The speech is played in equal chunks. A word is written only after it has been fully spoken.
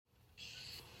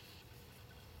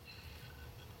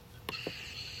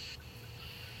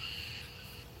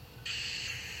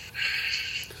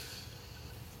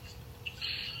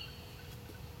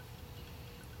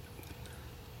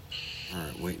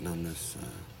this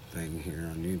thing here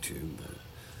on YouTube, but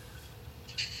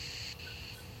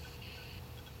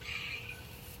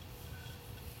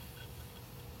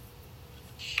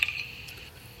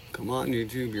come on,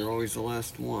 YouTube, you're always the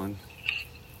last one.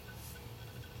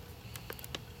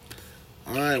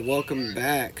 Alright, welcome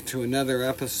back to another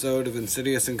episode of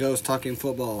Insidious and Ghost Talking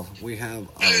Football. We have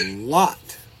a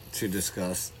lot to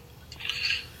discuss.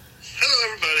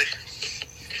 Hello, everybody.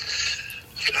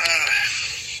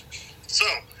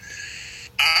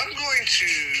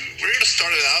 We're going to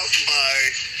start it out by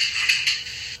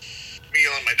me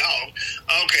yelling at my dog.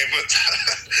 Okay, but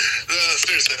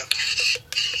seriously. A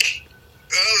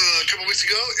couple weeks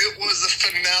ago, it was the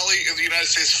finale of the United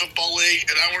States Football League,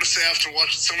 and I want to say after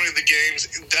watching so many of the games,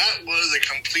 that was a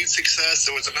complete success.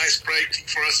 It was a nice break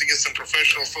for us to get some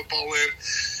professional football in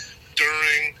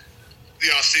during the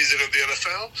offseason of the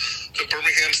NFL. The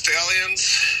Birmingham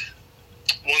Stallions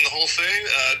won the whole thing,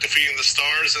 defeating the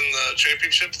Stars in the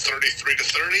championship,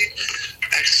 33-30.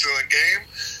 Excellent game.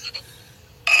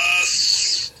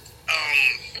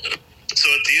 So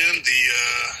at the end,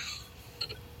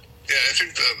 I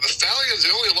think the Stallions,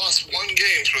 they only lost one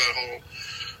game for the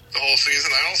whole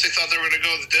season. I honestly thought they were going to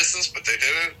go the distance, but they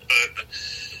didn't. But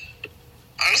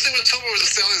honestly, what told me was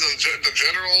the Stallions and the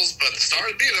Generals, but the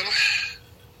Stars beat them.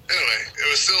 Anyway, it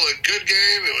was still a good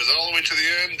game. It was all the way to the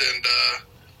end, and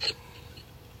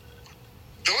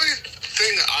the only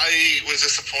thing I was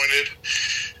disappointed,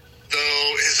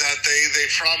 though, is that they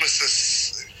promised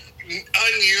this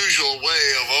unusual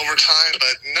way of overtime,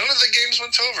 but none of the games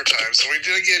went to overtime, so we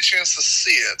didn't get a chance to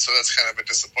see it, so that's kind of a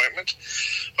disappointment.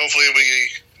 Hopefully we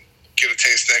get a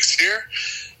taste next year.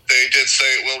 They did say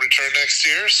it will return next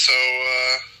year, so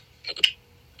well,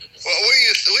 what do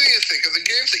you think of the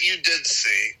games that you did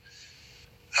see?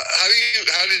 How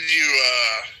did you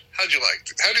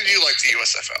like the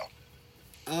USFL?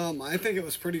 I think it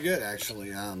was pretty good,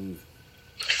 actually.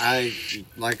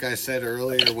 Like I said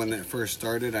earlier when it first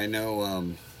started, I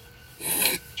know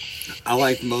I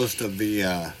liked most of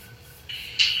the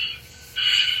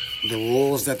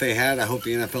rules that they had. I hope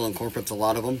the NFL incorporates a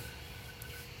lot of them.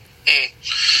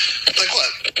 Like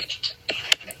what?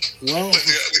 Well,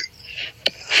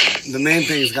 the main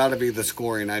thing's got to be the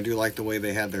scoring. I do like the way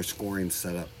they had their scoring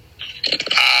set up.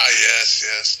 Yes.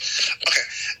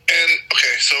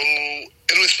 So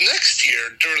with next year,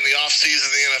 during the offseason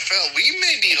of the NFL, we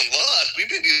may be in luck. We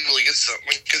may be able to get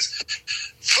something because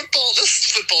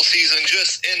this football season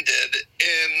just ended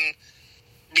in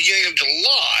beginning of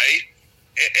July,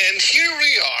 and here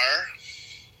we are,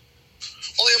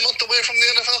 only a month away from the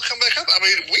NFL come back up. I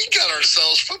mean, we got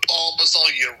ourselves football almost all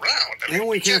year round. I mean, and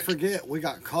we can't forget, we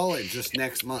got college just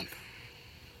next month.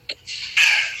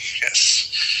 Yes.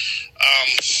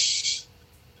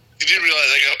 Did you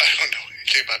realize, I don't know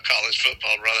anything about college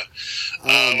football, brother.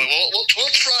 We'll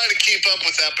try to keep up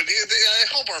with that, but I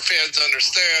hope our fans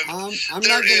understand. I'm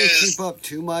not going to keep up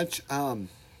too much.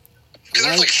 Because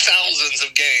there's like thousands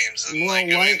of games. And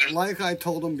like I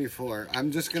told them before,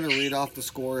 I'm just going to read off the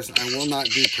scores. I will not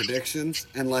do predictions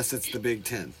unless it's the Big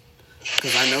Ten.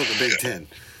 Because I know the Big Ten.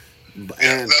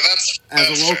 And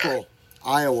as a local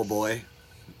Iowa boy,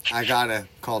 I got to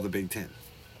call the Big Ten.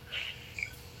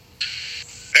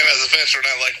 And as a veteran,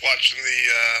 I like watching the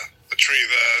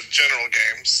general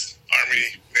games,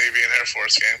 Army, Navy, and Air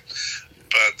Force game.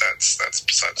 But that's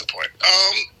besides the point.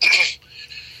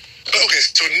 Okay,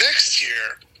 so next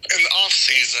year in the off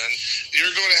season,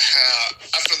 you're going to have,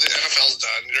 after the NFL's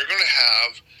done, you're going to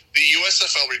have the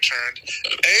USFL returned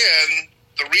and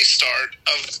the restart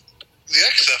of the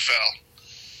XFL.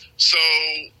 So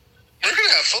we're going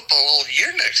to have football all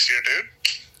year next year, dude.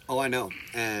 Oh, I know,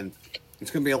 and it's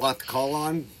going to be a lot to call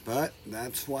on, but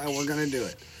that's why we're going to do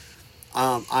it.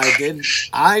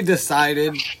 I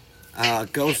decided,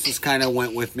 Ghost just kind of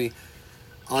went with me,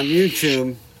 on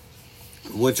YouTube,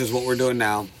 which is what we're doing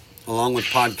now, along with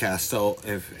podcasts. So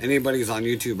if anybody's on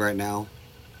YouTube right now,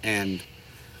 and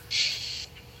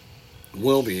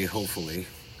will be, hopefully.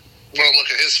 Want to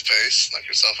look at his face, knock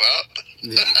yourself out.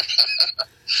 Yeah.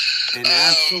 And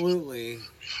absolutely.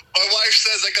 My wife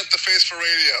says I got the face for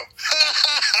radio.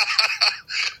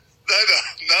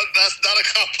 That's not a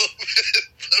compliment.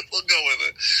 We'll go with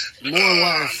it.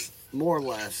 More or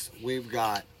less, we've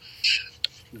got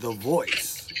the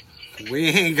voice. We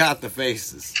ain't got the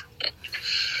faces.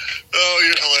 Oh,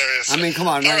 you're hilarious. I mean, come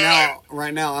on.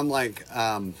 Right now, I'm like,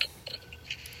 I'm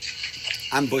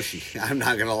bushy. I'm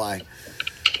not going to lie.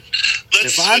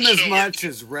 If I'm as much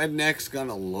as Redneck's going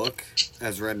to look,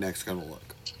 as Redneck's going to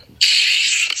look.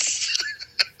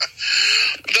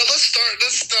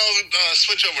 Let's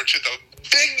switch over to the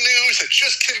big news that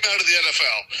just came out of the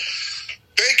NFL.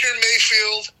 Baker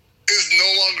Mayfield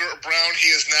no longer a Brown. He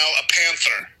is now a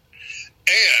Panther.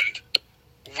 And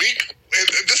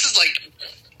this is like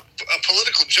a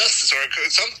political justice or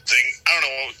something. I don't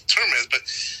know what the term is, but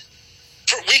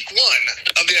for week 1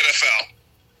 of the NFL,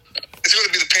 it's going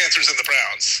to be the Panthers and the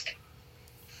Browns.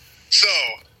 So,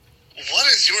 what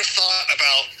is your thought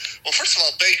about? Well, first of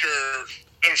all, Baker.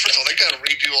 First of all, they got to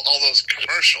redo all those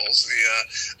commercials. The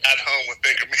at home with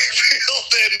Baker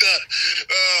Mayfield, and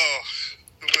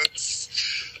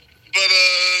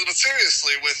but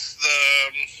seriously, with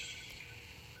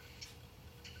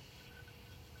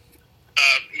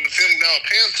him now a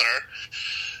Panther,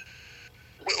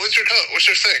 what's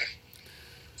your thing?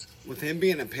 With him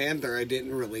being a Panther, I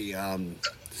didn't really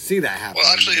see that happen.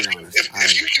 Well, actually, if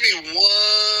you give me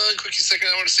one quick second,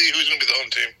 I want to see who's going to be the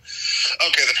home team.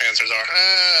 Okay, the Panthers are.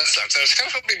 That sucks. I was kind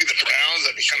of hoping maybe the Browns.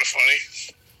 That'd be kind of funny.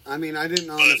 I mean, I didn't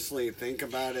honestly think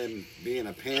about him being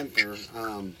a Panther.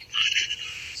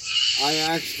 I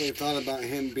actually thought about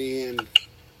him being,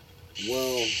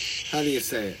 well, how do you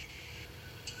say it?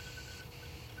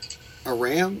 A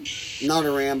Ram? Not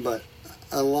a Ram, but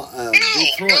Detroit.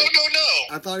 No.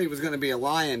 I thought he was going to be a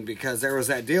Lion because there was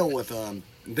that deal with them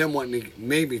wanting to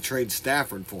maybe trade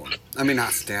Stafford for him. I mean,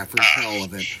 not Stafford, hell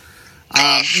of it.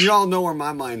 You all know where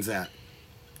my mind's at.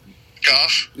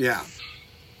 Goff? Yeah.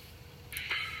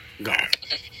 Goff.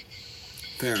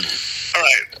 Fair enough. All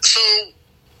right. So,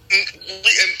 and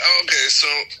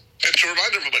to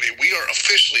remind everybody,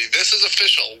 this is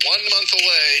official, 1 month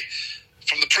away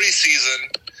from the preseason,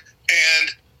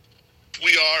 and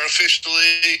we are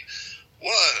officially,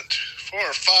 1,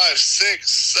 4, 5,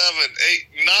 6, 7, 8,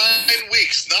 9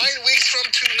 weeks. 9 weeks from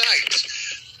tonight.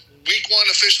 Week 1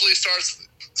 officially starts,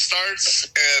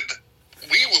 and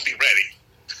we will be ready.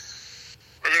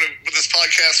 This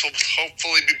podcast will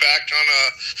hopefully be back on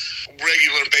a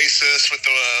regular basis with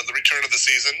the return of the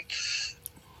season.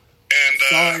 And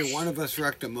sorry, one of us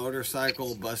wrecked a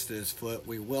motorcycle, busted his foot.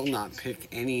 We will not pick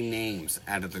any names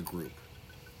out of the group.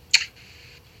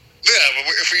 Yeah, but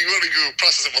if we want to go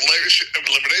process of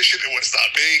elimination, it was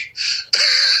not me.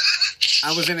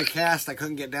 I was in a cast. I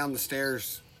couldn't get down the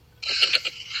stairs.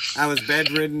 I was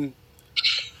bedridden.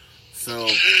 So.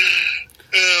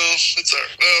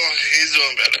 He's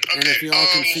doing better. Okay. And if you all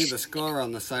can see the scar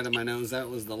on the side of my nose, that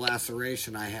was the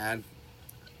laceration I had.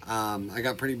 I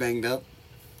got pretty banged up.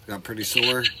 Got pretty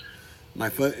sore. My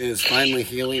foot is finally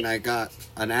healing. I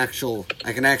can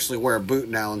actually wear a boot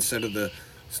now instead of the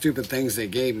stupid things they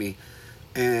gave me.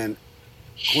 And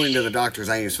according to the doctors,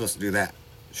 I ain't supposed to do that.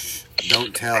 Shh,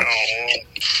 don't tell.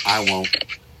 I won't.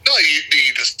 No,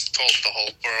 you just told the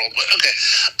whole world. But okay.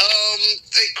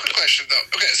 Hey, quick question though.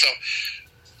 Okay, so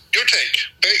your take.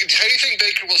 How do you think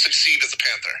Baker will succeed as a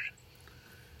Panther?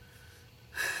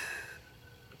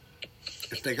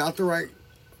 If they got the right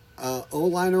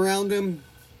O-line around him,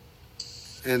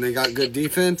 and they got good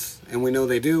defense, and we know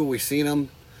they do, we've seen them.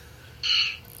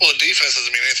 Well, the defense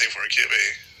doesn't mean anything for a QB.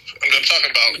 I'm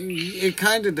talking about... It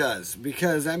kind of does,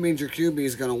 because that means your QB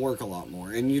is going to work a lot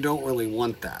more, and you don't really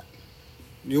want that.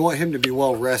 You want him to be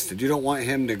well rested. You don't want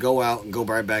him to go out and go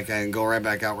right back out and go right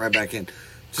back out, right back in.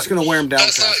 Just going to wear him down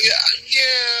fast.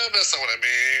 That's not what I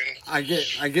mean.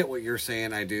 I get what you're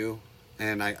saying, I do.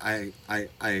 And I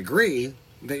agree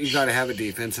that you got to have a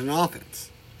defense and an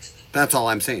offense. That's all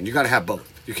I'm saying. You got to have both.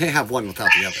 You can't have one without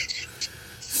the other.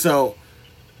 So,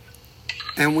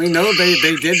 and we know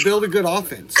they did build a good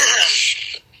offense. I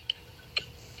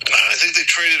think they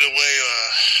traded away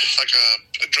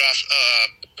a draft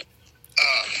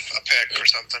a pick or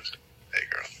something. There you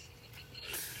go.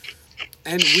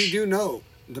 And we do know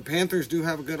the Panthers do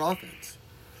have a good offense.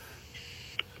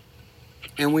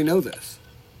 And we know this.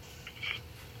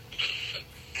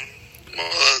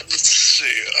 Well, let's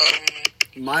see.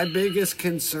 My biggest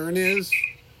concern is,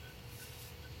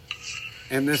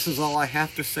 and this is all I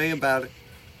have to say about it,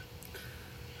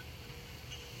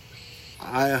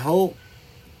 I hope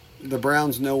the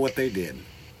Browns know what they did.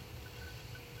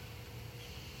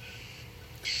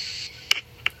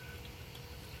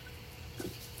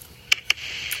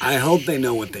 I hope they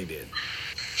know what they did.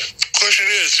 Question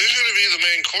is, who's going to be the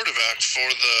main quarterback for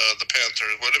the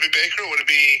Panthers? Would it be Baker or would it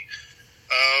be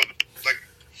like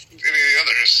any of the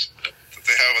others that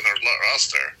they have in their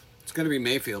roster? It's going to be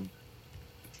Mayfield.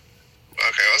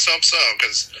 Okay, let's hope so,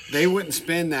 because they wouldn't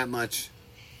spend that much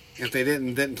if they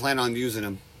didn't plan on using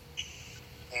him.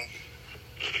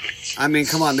 I mean,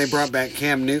 come on, they brought back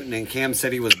Cam Newton, and Cam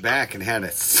said he was back and had a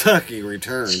sucky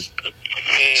return.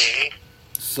 Mm-hmm.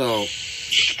 So,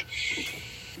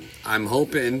 I'm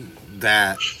hoping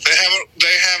that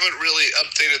they haven't really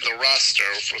updated the roster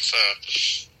with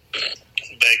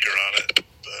Baker on it.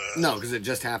 No, because it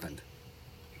just happened.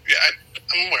 Yeah,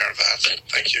 I'm aware of that.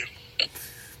 Thank you.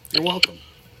 You're welcome.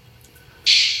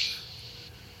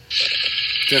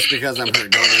 Just because I'm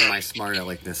hurt don't mean my smart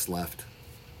aleckness left.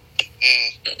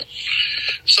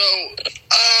 So,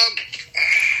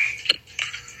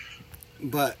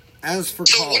 but as for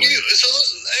so college, what do you? So,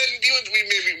 and you and we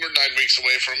maybe we're 9 weeks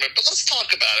away from it, but let's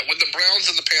talk about it. When the Browns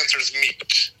and the Panthers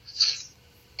meet,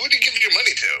 who do you give your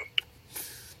money to?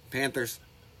 Panthers.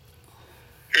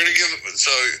 You're gonna give.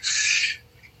 So,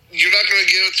 you're not going to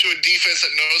give it to a defense that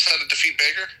knows how to defeat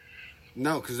Baker?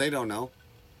 No, because they don't know.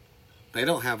 They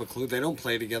don't have a clue. They don't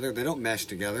play together. They don't mesh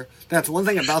together. That's one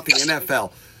thing about the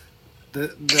NFL. The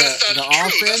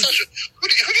offense. Who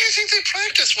do you think they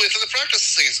practice with in the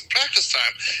practice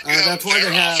time? That's why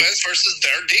they have offense versus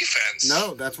their defense.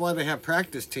 No, that's why they have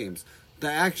practice teams. The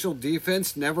actual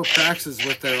defense never practices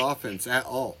with their offense at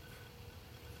all.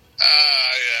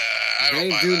 Yeah,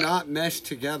 they do not mesh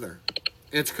together.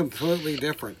 It's completely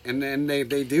different, and they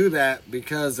do that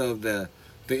because of the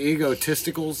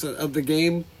egotisticals of the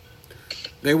game.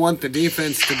 They want the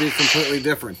defense to be completely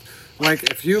different. Like,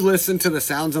 if you listen to the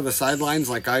sounds of the sidelines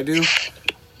like I do,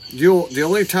 the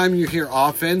only time you hear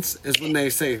offense is when they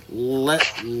say,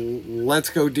 let's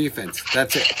go defense.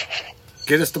 That's it.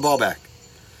 Get us the ball back.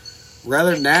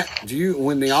 Rather than that,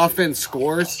 when the offense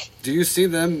scores, do you see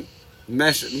them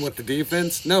meshing with the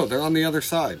defense? No, they're on the other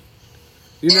side.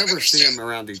 You never see them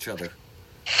around each other.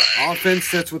 Offense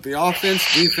sits with the offense,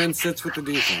 defense sits with the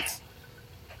defense.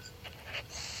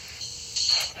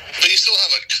 But you still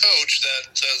have a coach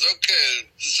that says, okay,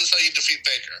 this is how you defeat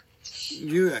Baker.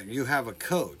 You have a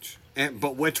coach.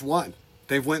 But which one?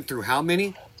 They've went through how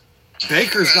many?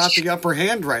 Baker's got the upper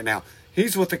hand right now.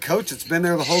 He's with the coach that's been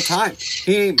there the whole time.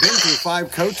 He ain't been through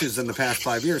 5 coaches in the past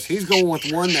 5 years. He's going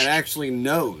with one that actually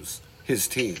knows his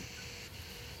team.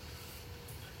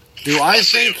 Do I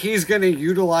think he's going to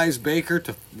utilize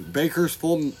Baker's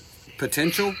full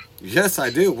potential? Yes, I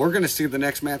do. We're going to see the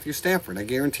next Matthew Stafford. I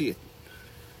guarantee it.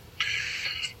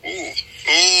 Ooh,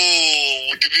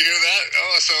 did you hear that?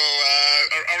 Oh, so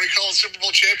are we calling Super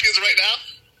Bowl champions right now?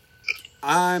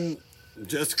 I'm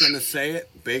just going to say it.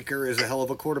 Baker is a hell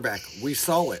of a quarterback. We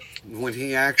saw it when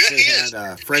he actually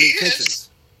had Freddie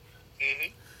Kitchens.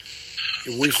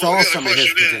 Mm-hmm. We saw some of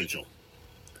his potential.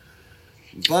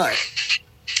 But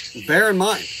bear in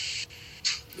mind,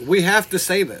 we have to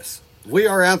say this. We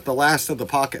are at the last of the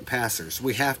pocket passers.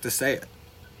 We have to say it.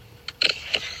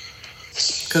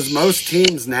 Because most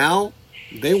teams now,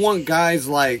 they want guys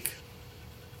like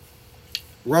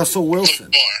Russell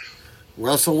Wilson.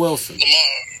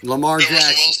 Lamar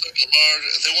Jackson.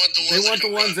 They want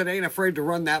the ones that ain't afraid to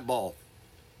run that ball.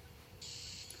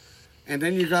 And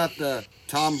then you got the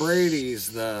Tom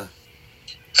Brady's, the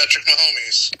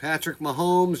Patrick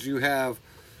Mahomes. You have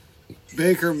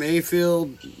Baker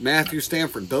Mayfield, Matthew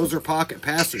Stafford. Those are pocket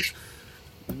passers.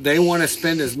 They want to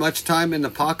spend as much time in the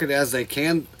pocket as they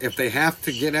can. If they have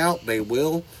to get out, they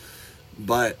will.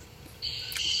 But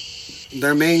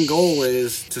their main goal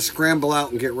is to scramble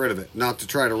out and get rid of it, not to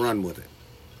try to run with it.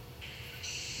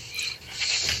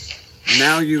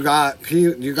 Now you got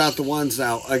the ones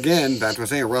now, again, back to what I was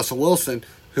saying, Russell Wilson,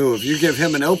 who if you give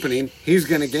him an opening, he's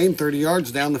going to gain 30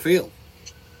 yards down the field.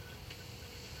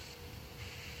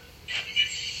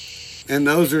 And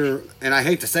those are, and I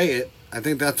hate to say it, I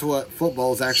think that's what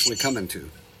football is actually coming to. A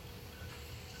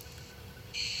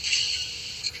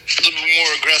little bit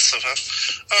more aggressive, huh?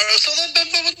 So now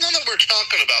that we're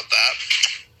talking about that,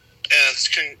 and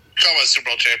it's come as Super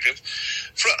Bowl champions,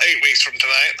 for 8 weeks from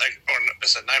tonight, 9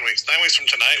 weeks. 9 weeks from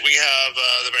tonight, we have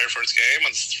the very first game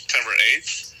on September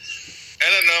 8th. And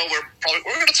I know we're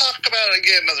going to talk about it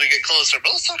again as we get closer,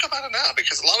 but let's talk about it now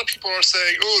because a lot of people are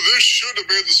saying, "Oh, this should have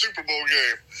been the Super Bowl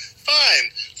game." Fine,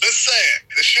 let's say it.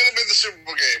 This should have been the Super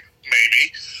Bowl game,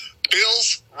 maybe.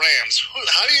 Bills, Rams.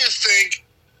 How do you think?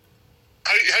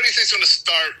 How do you think it's going to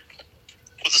start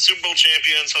with the Super Bowl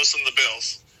champions hosting the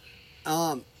Bills?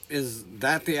 Is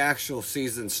that the actual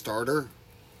season starter?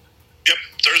 Yep,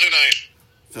 Thursday night.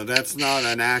 So that's not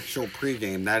an actual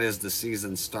pregame. That is the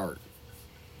season start.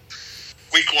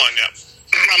 Week 1, yep.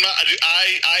 I'm not.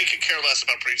 I could care less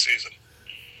about preseason.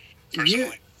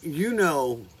 Personally, you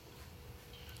know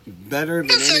better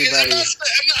than anybody.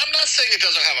 I'm not saying it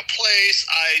doesn't have a place.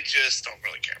 I just don't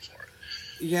really care for it.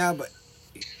 Yeah, but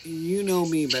you know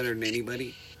me better than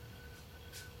anybody.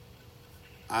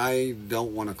 I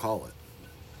don't want to call it.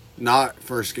 Not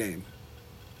first game.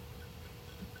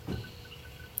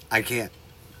 I can't.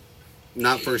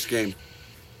 Not first game.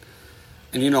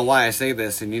 And you know why I say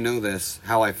this, and you know this,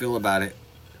 how I feel about it.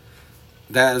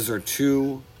 Those are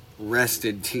 2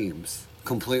 rested teams.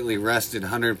 Completely rested,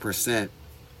 100%.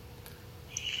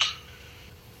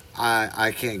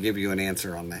 I can't give you an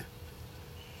answer on that.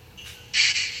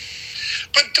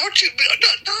 But don't you?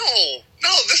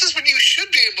 No. This is when you should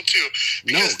be able to,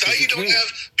 because now you don't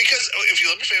have. Because if you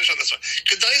let me finish on this one,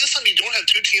 because now this time you don't have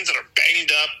two teams that are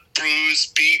banged up,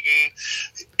 bruised, beaten,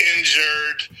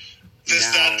 injured. This,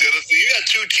 that, the other thing. You got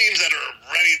two teams that are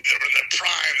ready. They're in their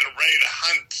prime. They're ready to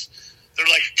hunt. They're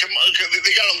like, come on.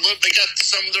 They got a look. They got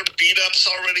some of their beat ups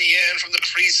already in from the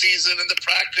preseason and the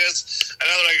practice, and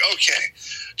now they're like, okay,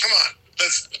 come on,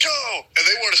 let's go. And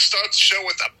they want to start the show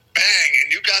with a bang.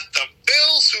 And you got the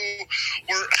Bills, who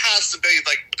has to be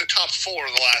like the top four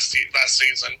of the last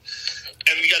season,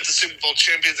 and you got the Super Bowl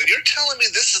champions. And you're telling me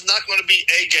this is not going to be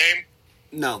a game?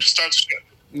 No. To start the show?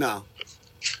 No.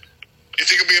 You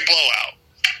think it'll be a blowout?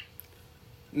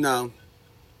 No.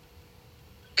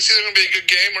 It's either going to be a good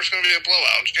game or it's going to be a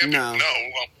blowout. No.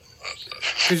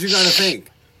 Because you got to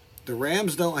think, the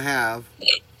Rams don't have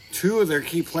two of their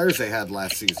key players they had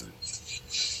last season.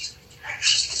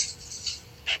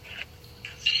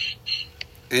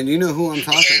 And you know who I'm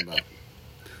talking about.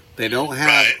 They don't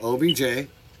have OBJ.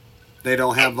 They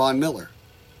don't have Von Miller.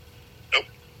 Nope.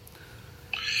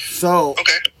 So,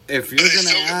 if you're going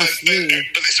to ask me...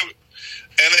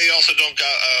 And they also don't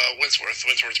got Winsworth.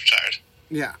 Winsworth's retired.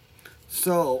 Yeah.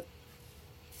 So,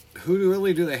 who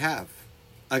really do they have?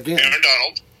 Again,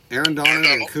 Aaron Donald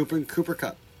and Cooper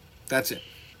Kupp. That's it.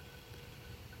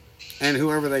 And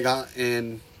whoever they got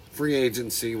in free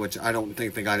agency, which I don't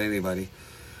think they got anybody.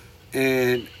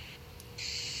 And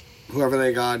whoever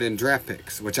they got in draft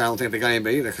picks, which I don't think they got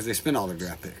anybody either because they spent all their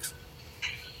draft picks.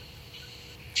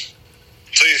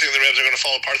 So you think the Rams are going to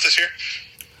fall apart this year?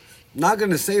 Not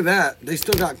going to say that. They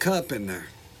still got Kupp in there.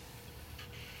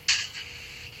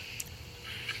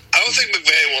 I don't think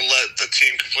McVay will let the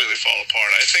team completely fall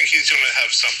apart. I think he's going to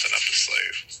have something up his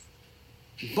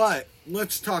sleeve. But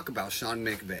let's talk about Sean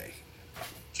McVay.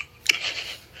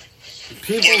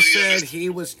 People said he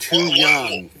was too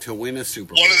young to win a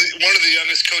Super Bowl. One of the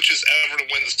youngest coaches ever to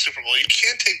win the Super Bowl. You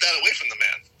can't take that away from the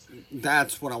man.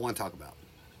 That's what I want to talk about.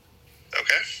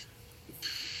 Okay.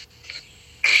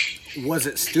 Was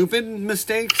it stupid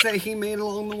mistakes that he made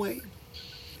along the way?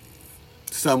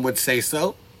 Some would say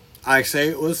so. I say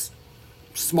it was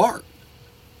smart.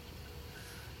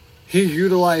 He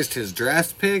utilized his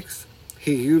draft picks.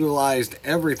 He utilized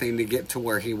everything to get to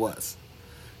where he was.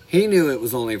 He knew it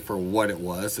was only for what it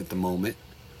was at the moment.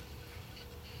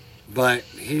 But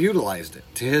he utilized it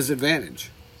to his advantage.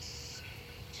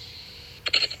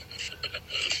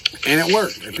 And it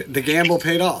worked. The gamble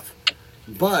paid off.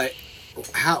 But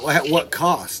at what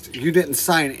cost? You didn't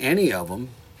sign any of them.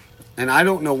 And I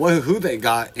don't know who they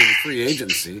got in free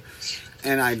agency.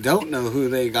 And I don't know who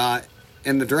they got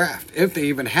in the draft. If they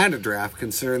even had a draft,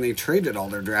 considering they traded all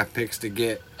their draft picks to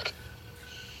get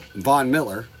Von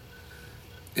Miller.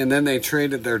 And then they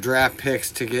traded their draft picks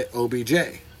to get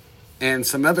OBJ and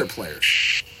some other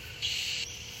players.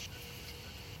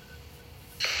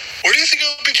 Where do you think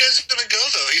OBJ is going to go,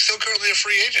 though? He's still currently a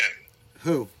free agent.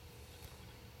 Who?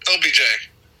 OBJ.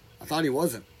 I thought he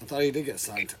wasn't. I thought he did get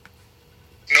signed.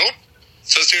 Nope.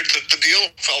 Says here the deal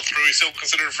fell through. He's still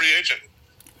considered a free agent.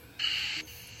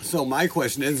 So my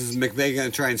question is McVay going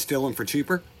to try and steal him for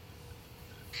cheaper?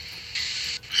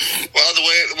 Well,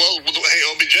 hey,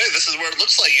 OBJ, this is where it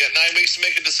looks like you got 9 weeks to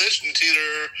make a decision. It's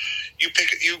either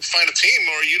you find a team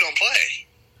or you don't play.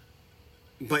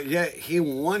 But yet he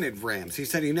wanted Rams. He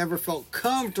said he never felt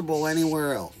comfortable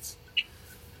anywhere else.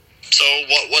 So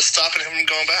what's stopping him from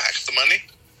going back? The money?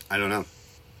 I don't know.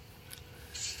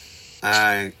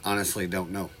 I honestly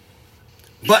don't know.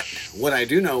 But what I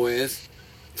do know is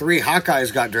 3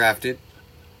 Hawkeyes got drafted,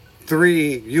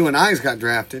 3 UNIs got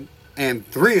drafted, and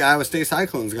 3 Iowa State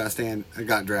Cyclones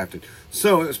got drafted.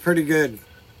 So it was a pretty good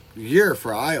year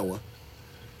for Iowa.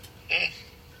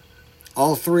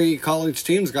 All 3 college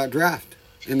teams got drafted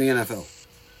in the NFL.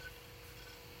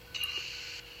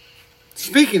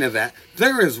 Speaking of that,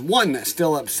 there is one that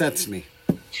still upsets me.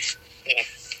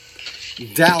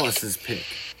 Dallas's pick.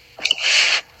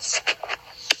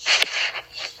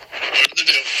 What did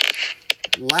they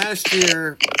do? Last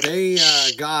year, they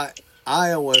got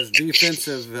Iowa's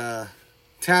defensive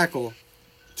tackle,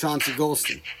 Chauncey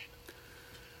Golston.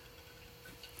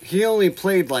 He only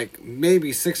played like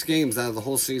maybe 6 games out of the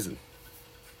whole season.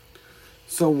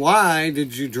 So why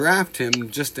did you draft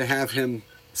him just to have him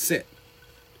sit?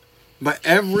 But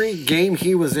every game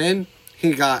he was in,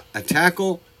 he got a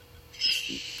tackle,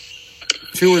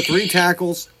 2 or 3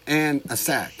 tackles, and a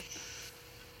sack.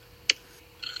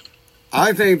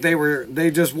 I think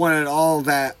they just wanted all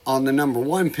that on the number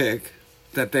 1 pick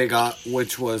that they got,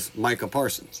 which was Micah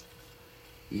Parsons.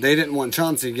 they didn't want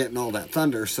Chauncey getting all that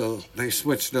thunder, so they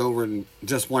switched over and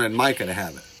just wanted Micah to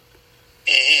have it.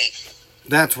 Mm-hmm.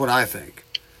 That's what I think.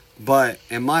 But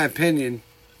in my opinion,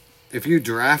 if you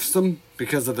draft them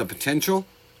because of the potential,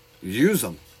 use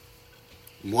them.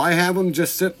 Why have them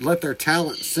just let their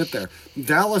talent sit there?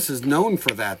 Dallas is known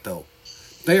for that, though.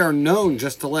 They are known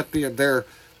just to let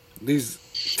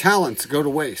these talents go to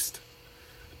waste.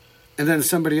 And then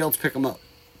somebody else pick them up.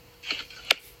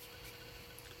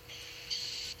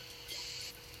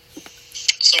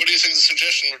 So what do you think the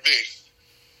suggestion would be?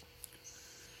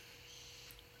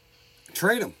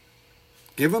 Trade him.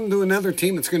 Give him to another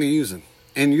team that's going to use him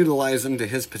and utilize him to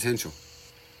his potential.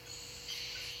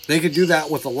 They could do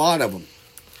that with a lot of them.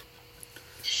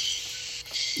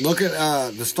 Look at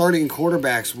the starting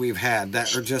quarterbacks we've had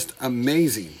that are just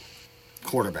amazing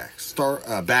quarterbacks,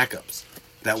 backups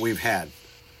that we've had.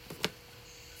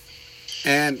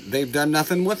 And they've done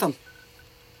nothing with them.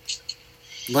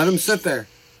 Let them sit there.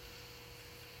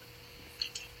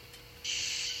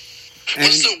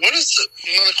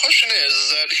 The question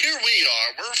is that here we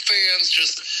are. We're fans.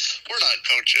 We're not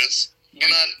coaches. We're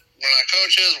not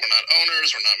coaches. We're not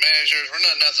owners. We're not managers. We're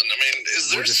not nothing. I mean, is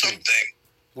there something? Fans.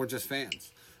 We're just fans.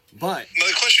 But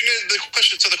the question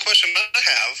I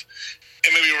have,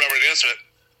 and maybe you're Robert to answer it.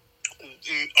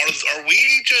 Are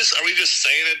we just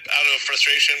saying it out of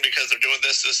frustration because they're doing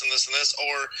this, and this,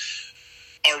 or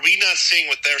are we not seeing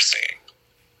what they're seeing?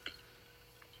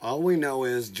 All we know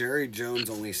is Jerry Jones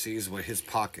only sees what his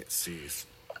pocket sees.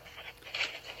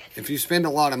 If you spend a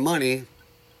lot of money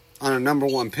on a number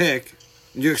one pick,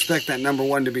 you expect that number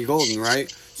one to be golden,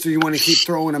 right? So you want to keep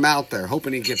throwing him out there,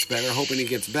 hoping he gets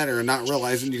better, and not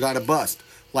realizing you got a bust,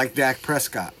 like Dak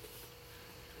Prescott.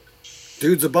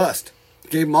 Dude's a bust.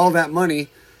 Gave him all that money,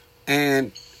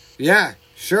 and yeah,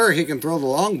 sure, he can throw the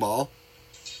long ball,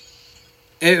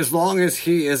 as long as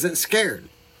he isn't scared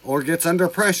or gets under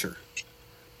pressure.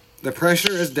 The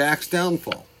pressure is Dak's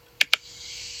downfall.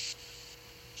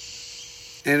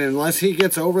 And unless he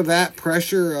gets over that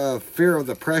pressure, fear of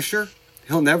the pressure,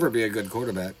 he'll never be a good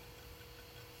quarterback.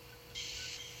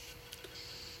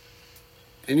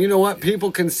 And you know what?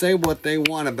 People can say what they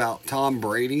want about Tom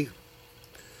Brady.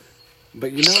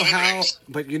 But you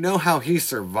know how he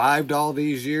survived all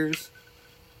these years?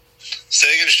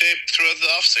 Staying in shape throughout the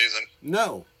offseason.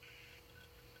 No.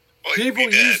 Well,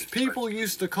 people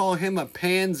used to call him a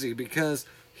pansy because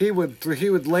he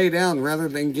would lay down rather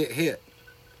than get hit.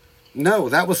 No,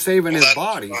 that was saving his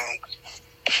body. Yep.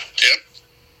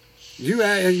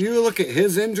 You look at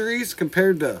his injuries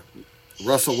compared to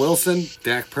Russell Wilson,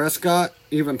 Dak Prescott,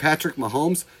 even Patrick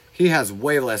Mahomes, he has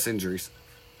way less injuries.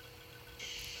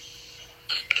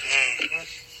 Mm-hmm.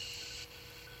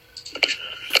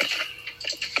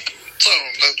 So,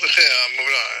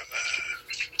 moving on.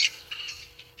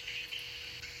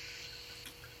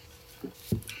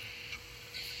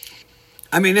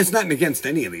 I mean, it's nothing against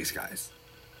any of these guys.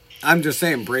 I'm just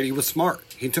saying Brady was smart.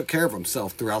 He took care of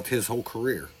himself throughout his whole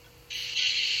career.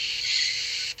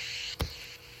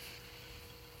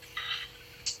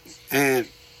 And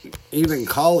even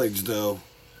college, though,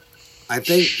 I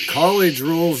think college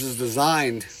rules is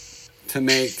designed to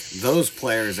make those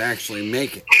players actually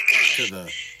make it to the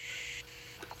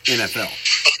NFL.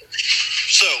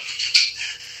 So,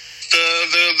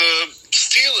 the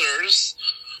Steelers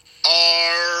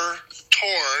are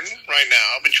torn right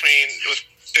now with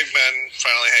Big Ben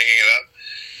finally hanging it up,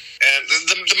 and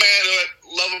the man,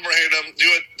 love him or hate him,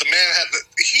 the man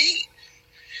he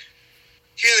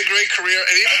had a great career,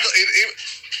 and even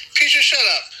Peter, shut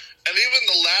up. And even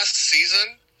the last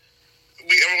season,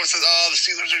 everyone says, "Oh, the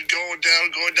Steelers are going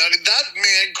down." That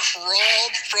man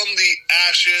crawled from the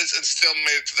ashes and still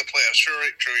made it to the playoffs. True,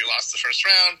 he lost the first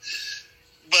round,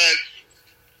 but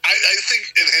I think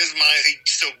in his mind, he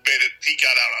still made it. He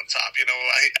got out on top. You know,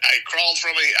 I crawled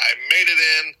from it. I made it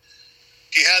in.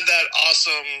 He had that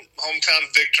awesome hometown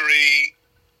victory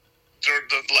during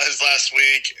his last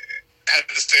week. Had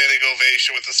the standing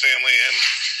ovation with his family, and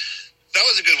that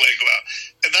was a good way to go out.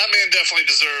 And that man definitely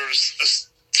deserves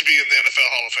to be in the NFL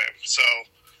Hall of Fame. So,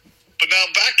 but now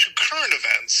back to current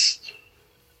events.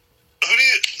 Who do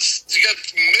you got?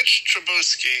 Mitch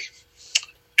Trubisky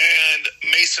and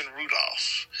Mason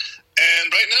Rudolph.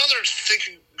 And right now they're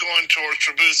thinking going towards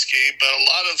Trubisky, but a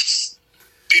lot of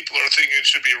people are thinking it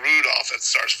should be Rudolph that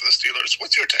starts for the Steelers.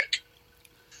 What's your take?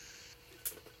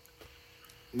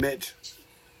 Mitch.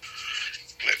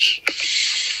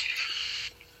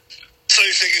 So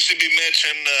you think it should be Mitch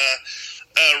and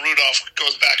Rudolph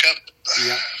goes back up?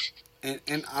 Yeah.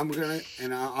 And I'm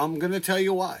gonna tell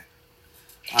you why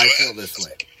I feel this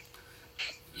way.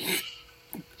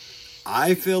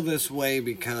 I feel this way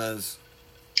because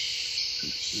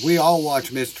we all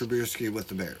watch Mitch Trubisky with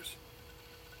the Bears.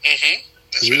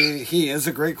 He is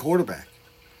a great quarterback.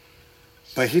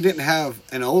 But he didn't have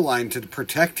an O-line to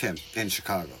protect him in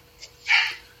Chicago.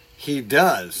 He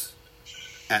does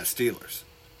at Steelers.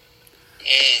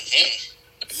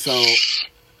 So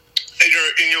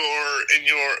in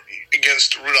your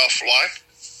against Rudolph, why?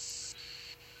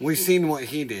 We seen what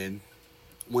he did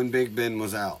when Big Ben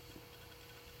was out.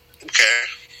 Okay.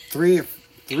 Three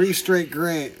straight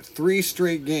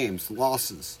games,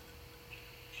 losses.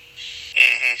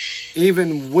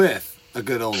 Even with a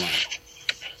good O-line.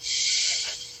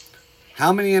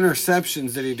 How many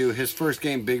interceptions did he do his first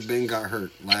game? Big Ben got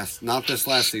hurt not this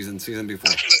last season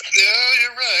before. Yeah,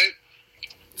 you're right.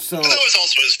 So that was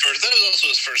also his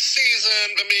first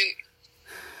season. I mean,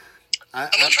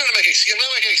 I'm not trying to make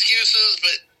excuses,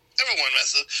 but everyone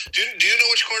messes. Do you know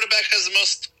which quarterback has the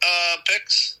most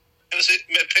picks?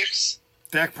 Picks?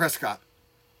 Dak Prescott.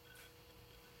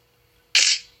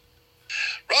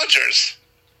 Rodgers.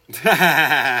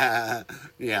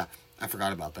 Yeah, I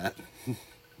forgot about that.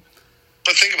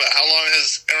 But think about how long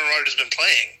has Aaron Rodgers been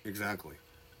playing? Exactly.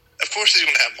 Of course he's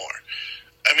going to have more.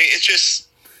 I mean, it's just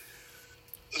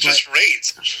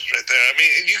rates right there. I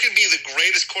mean, you can be the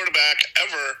greatest quarterback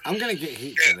ever. I'm going to get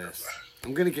heat for this.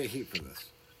 I'm going to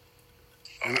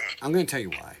tell you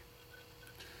why.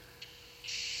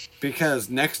 Because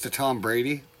next to Tom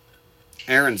Brady,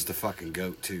 Aaron's the fucking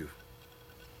GOAT too.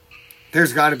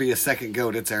 There's got to be a second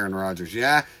GOAT. It's Aaron Rodgers.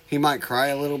 Yeah, he might cry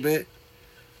a little bit.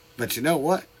 But you know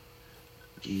what?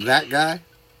 That guy.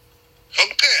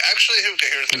 Okay, actually,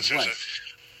 here's this.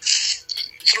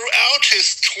 Throughout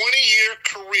his 20-year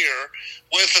career,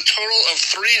 with a total of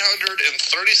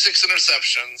 336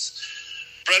 interceptions,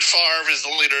 Brett Favre is the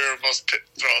leader of most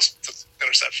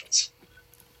interceptions,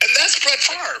 and that's Brett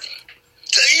Favre.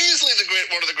 Easily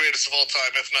one of the greatest of all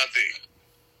time, if not the.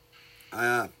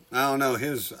 I don't know.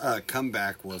 His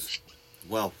comeback was,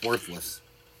 worthless.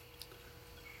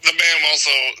 The man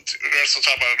also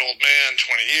talking about an old man,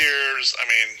 20 years. I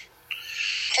mean,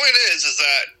 point is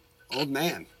that old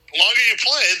man. The longer you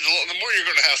play, the more you're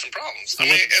going to have some problems. So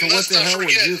what the hell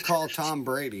would you call Tom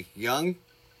Brady? Young?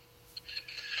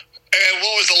 And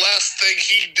what was the last thing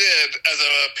he did as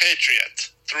a Patriot?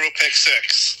 Threw a pick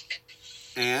six.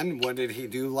 And what did he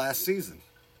do last season?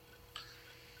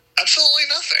 Absolutely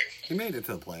nothing. He made it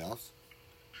to the playoffs.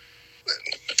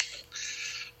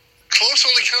 Close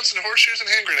only counts in horseshoes and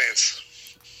hand grenades.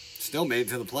 Still made it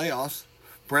to the playoffs.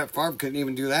 Brett Favre couldn't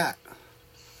even do that.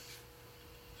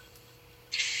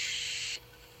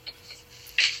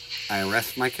 I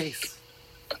rest my case.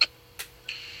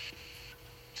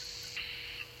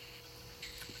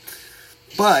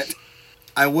 But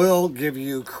I will give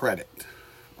you credit,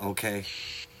 okay?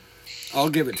 I'll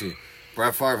give it to you.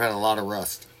 Brett Favre had a lot of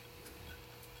rust.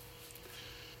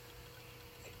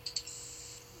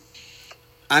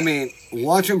 I mean,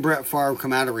 watching Brett Favre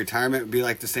come out of retirement would be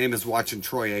like the same as watching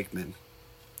Troy Aikman.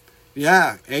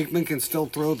 Yeah, Aikman can still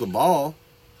throw the ball,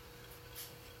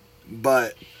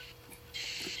 but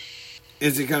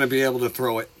is he going to be able to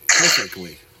throw it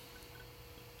perfectly?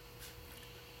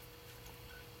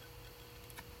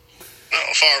 No,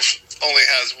 Favre only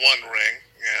has one ring,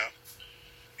 yeah.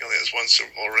 He only has one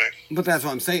Super Bowl ring. But that's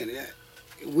what I'm saying.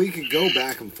 We could go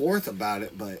back and forth about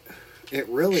it, but it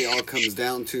really all comes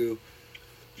down to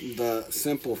the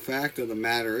simple fact of the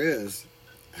matter is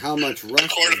how much rust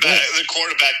the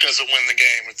quarterback doesn't win the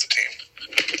game, it's a team.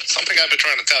 Something I've been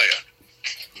trying to tell you.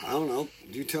 I don't know.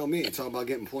 You tell me. It's all about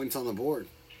getting points on the board.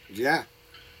 Yeah.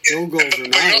 Field goals are but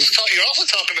nice. You're also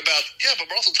talking about, but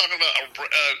we're also talking about an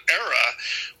era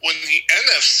when the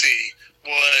NFC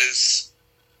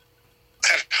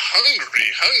had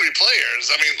hungry players.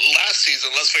 I mean, last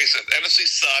season, let's face it, the NFC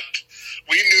sucked.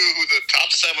 We knew who the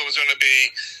top 7 was going to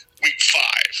be week 5.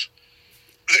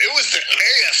 It was the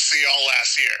AFC all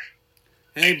last year.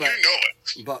 Hey, you know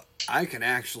it. But I can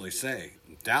actually say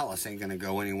Dallas ain't going to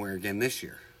go anywhere again this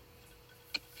year.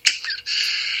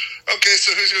 Okay,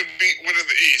 so who's going to win in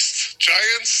the East?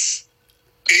 Giants,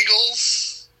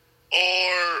 Eagles,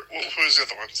 or who's the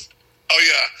other ones? Oh,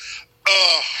 yeah.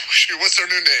 Oh, shoot, what's their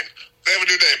new name? They have a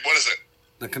new name. What is it?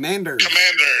 The Commanders.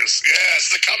 Commanders. Yes,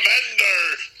 the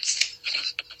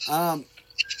Commanders.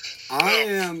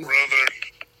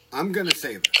 I'm going to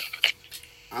say that.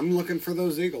 I'm looking for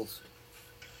those Eagles.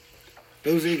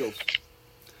 Those Eagles.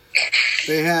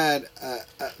 They had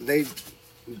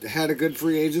a good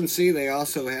free agency. They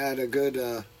also had a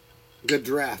good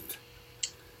draft.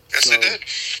 Yes, they did.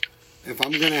 If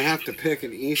I'm going to have to pick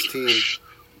an East team,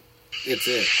 it's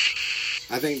it.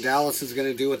 I think Dallas is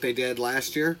going to do what they did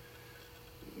last year.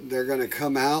 They're going to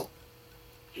come out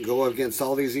go against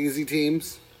all these easy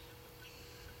teams?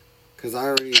 Because I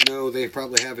already know they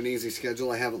probably have an easy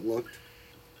schedule. I haven't looked.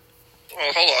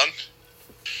 Well, hold on.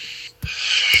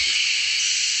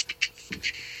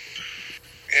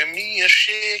 Give me a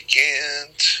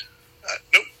second.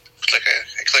 Nope.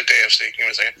 I clicked AFC. Give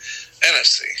me a second.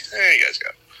 NFC. There you guys go.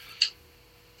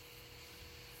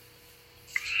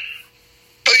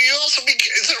 But you also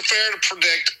is it fair to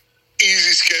predict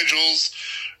easy schedules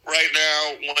right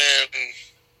now when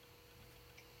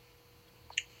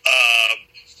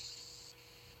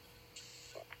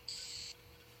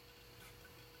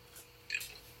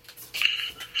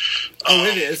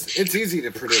it is. It's easy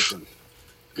to predict them.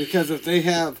 Because if they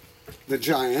have the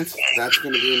Giants, that's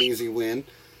going to be an easy win.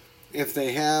 If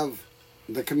they have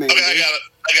the Commanders... Okay,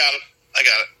 I got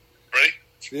it. Ready?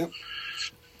 Yep.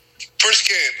 First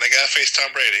game, they got to face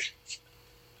Tom Brady.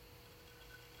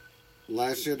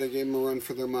 Last year, they gave them a run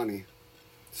for their money.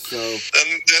 So...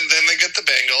 Then they get the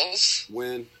Bengals.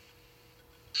 Win.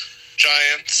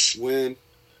 Giants. Win.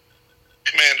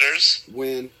 Commanders.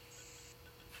 Win.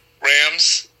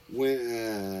 Rams.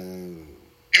 Win.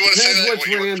 You want to say that? Which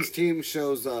Rams team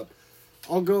shows up.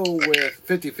 I'll go with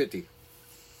 50-50.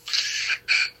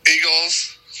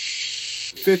 Eagles.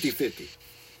 50-50.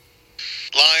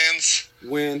 Lions.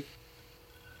 Win.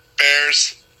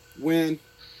 Bears. Win.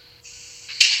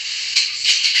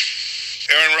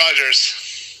 Aaron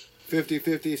Rodgers.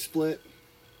 50-50 split.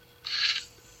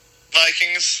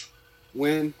 Vikings.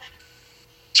 Win.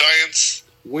 Giants.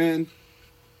 Win.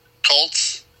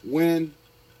 Colts. Win.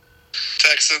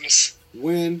 Texans.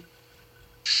 Win.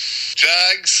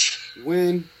 Jags.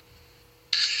 Win.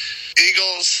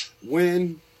 Eagles.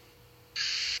 Win.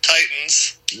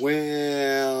 Titans.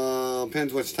 Well,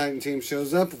 depends which Titan team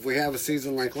shows up. If we have a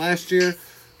season like last year,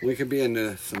 we could be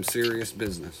into some serious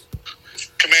business.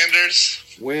 Commanders.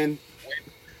 Win.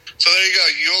 So there you go.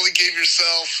 You only gave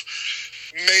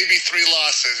yourself maybe 3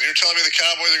 losses. You're telling me the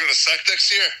Cowboys are going to suck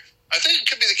next year? I think it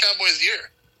could be the Cowboys'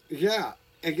 year. Yeah,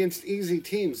 against easy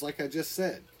teams, like I just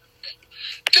said.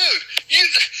 Dude,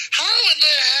 how in the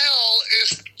hell is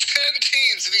 10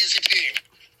 teams an easy team?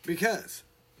 Because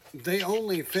they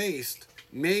only faced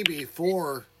maybe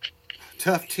 4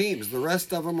 tough teams. The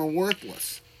rest of them are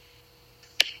worthless.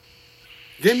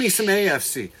 Give me some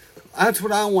AFC. That's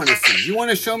what I want to see. You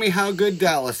want to show me how good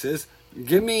Dallas is?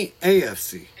 Give me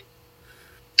AFC.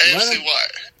 AFC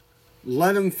what?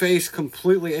 Let them face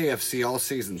completely AFC all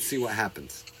season. See what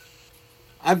happens.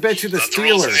 I bet you the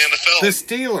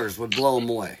Steelers would blow them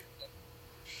away.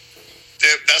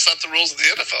 That's not the rules of the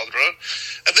NFL, bro.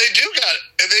 And they do got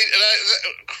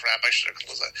crap. I should have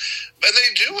closed that. And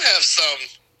they do have some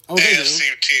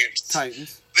AFC teams.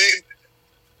 Titans. They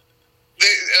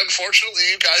unfortunately,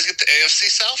 you guys get the AFC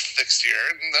South next year,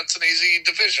 and that's an easy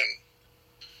division.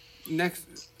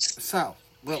 South,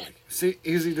 really? See,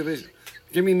 easy division.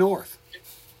 Give me North.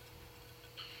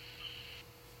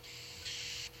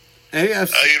 AFC.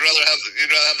 You'd rather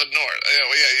have the North.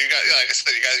 You got like I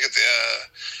said, you guys get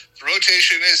the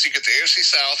rotation is you get the AFC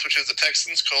South, which is the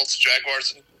Texans, Colts,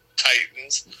 Jaguars, and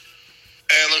Titans.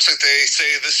 And it looks like they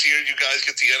say this year you guys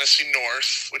get the NFC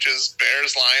North, which is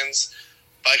Bears, Lions,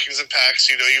 Vikings, and Packs.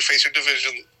 You know you face your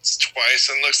divisions twice,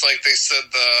 and it looks like they said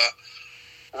the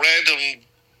random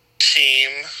team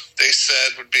they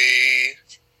said would be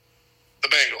the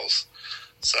Bengals.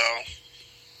 So,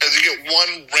 as you get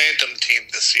one random team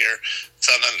this year,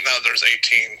 so now there's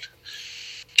 18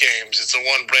 games. It's the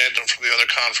one random from the other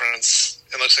conference.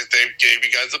 It looks like they gave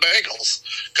you guys the Bengals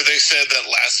because they said that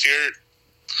last year.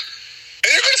 And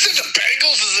you're going to say the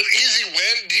Bengals is an easy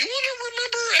win? Do you want to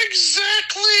remember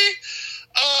exactly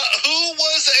who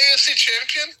was the AFC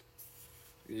champion?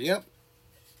 Yep.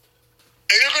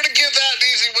 And you're going to give that an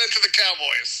easy win to the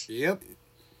Cowboys? Yep.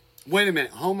 Wait a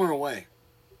minute. Home or away?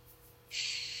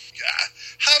 Yeah.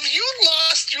 Have you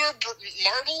lost your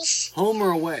marbles? Home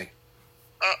or away?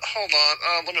 Hold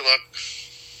on. Let me look.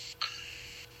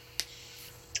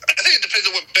 I think it depends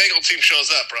on what Bengal team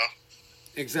shows up, bro.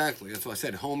 Exactly. That's what I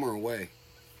said. Home or away.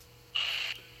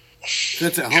 If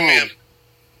it's at home,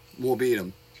 we'll beat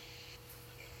them.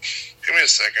 Give me a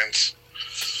second.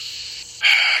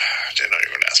 I didn't know you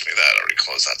were going to ask me that. I already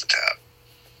closed out the tab.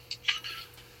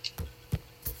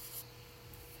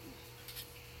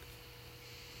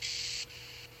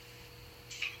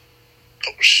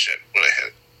 Oh, shit. What I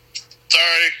hit?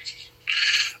 Sorry.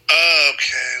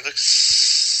 Okay.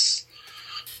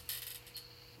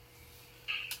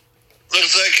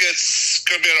 Looks like it's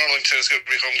going to be at Arlington. It's going to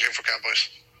be home game for Cowboys.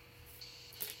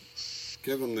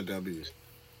 Give them the W.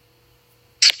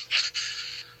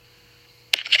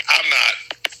 I'm not.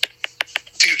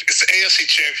 Dude, it's the AFC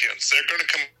champions. They're going to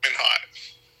come in hot.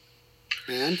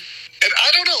 And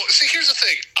I don't know. See, here's the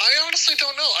thing. I honestly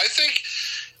don't know. I think.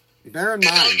 Bear in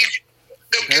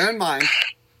mind.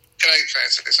 Can I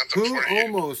say something? Who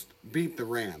almost beat the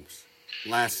Rams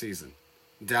last season?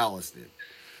 Dallas did.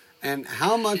 And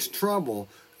how much trouble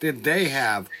did they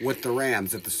have with the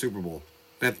Rams at the Super Bowl?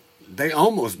 That they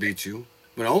almost beat you,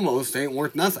 but almost ain't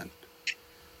worth nothing.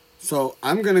 So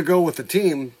I'm going to go with the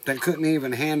team that couldn't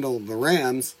even handle the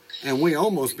Rams, and we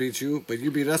almost beat you, but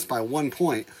you beat us by 1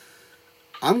 point.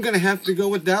 I'm going to have to go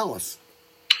with Dallas.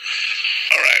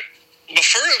 All right.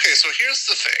 Okay, so here's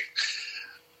the thing.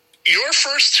 Your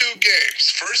first 2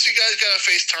 games, first you guys got to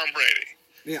face Tom Brady.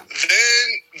 Yeah.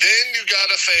 Then you got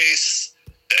to face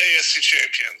the AFC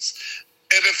champions.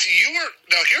 And if you were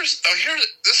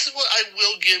this is what I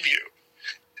will give you.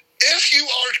 If you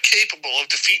are capable of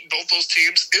defeating both those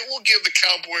teams, it will give the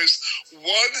Cowboys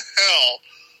one hell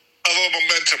of a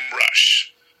momentum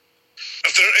rush.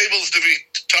 If they're able to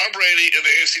beat Tom Brady and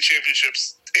the AFC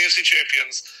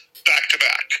champions back to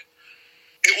back,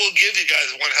 it will give you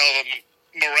guys one hell of a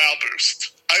morale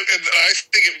boost. I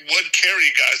think it would carry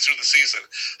you guys through the season.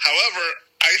 However,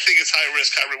 I think it's high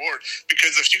risk, high reward,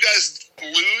 because if you guys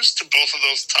lose to both of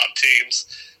those top teams,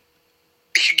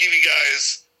 it could give you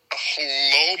guys a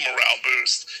low morale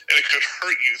boost, and it could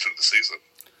hurt you through the season.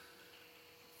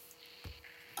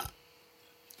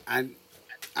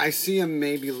 I see him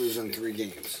maybe losing 3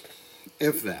 games,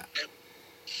 if that.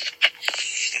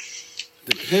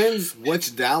 Depends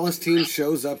which Dallas team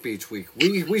shows up each week.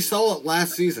 We saw it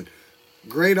last season.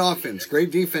 Great offense,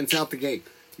 great defense out the gate.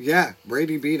 Yeah,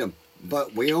 Brady beat him,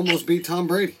 but we almost beat Tom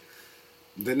Brady.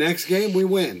 The next game we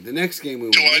win. The next game we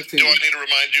win. Do I need to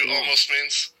remind you almost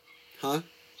means? Huh?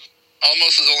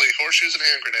 Almost is only horseshoes and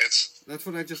hand grenades. That's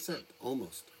what I just said.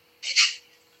 Almost.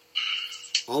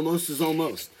 Almost is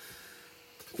almost.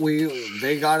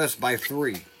 They got us by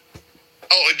 3.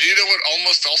 Oh, and do you know what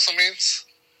almost also means?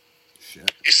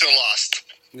 Shit. You still lost.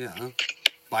 Yeah.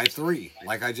 By 3,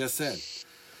 like I just said.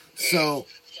 So,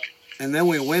 and then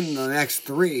we win the next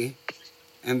 3,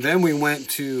 and then we went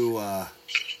to,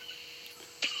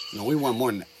 we won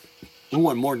more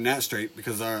than that straight,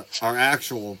 because our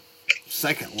actual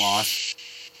second loss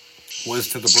was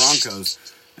to the Broncos,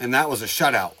 and that was a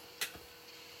shutout.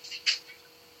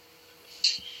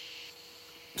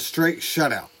 Straight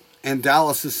shutout. And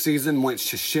Dallas' season went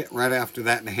to shit right after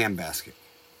that in a handbasket.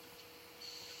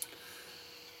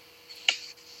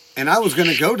 And I was going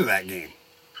to go to that game.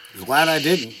 Glad I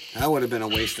didn't. That would have been a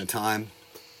waste of time.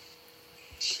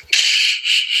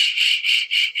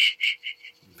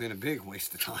 Been a big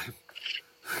waste of time.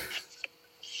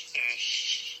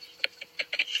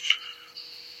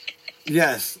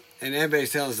 Yes, and everybody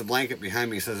tells the blanket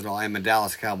behind me says it all. I am a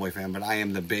Dallas Cowboy fan, but I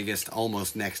am the biggest,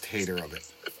 almost next hater of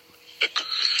it.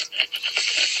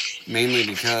 Mainly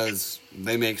because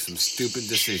they make some stupid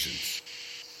decisions.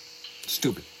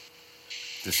 Stupid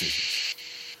decisions.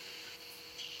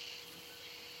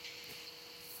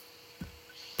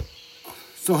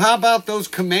 So how about those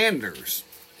Commanders?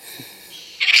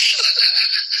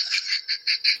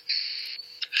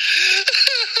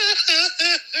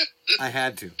 I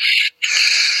had to. You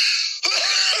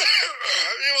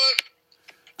know what?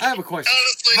 I have a question.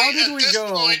 Honestly, how did we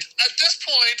go? At this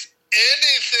point,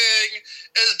 anything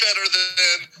is better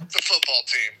than the football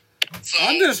team. So,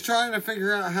 I'm just trying to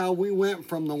figure out how we went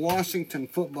from the Washington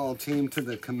football team to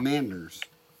the Commanders.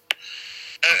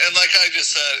 And like I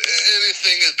just said,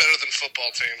 anything is better than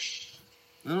football team.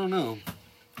 I don't know.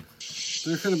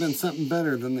 There could have been something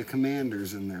better than the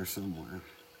Commanders in there somewhere.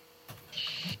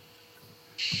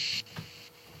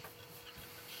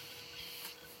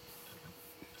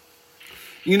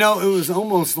 You know, it was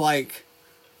almost like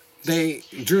they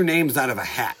drew names out of a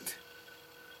hat.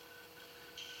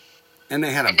 And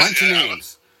they had a bunch of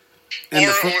names. And or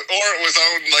it was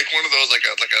on like one of those, like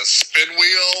a spin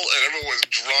wheel, and everyone was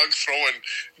drunk throwing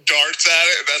darts at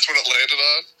it, and that's what it landed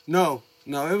on?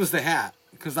 No, it was the hat.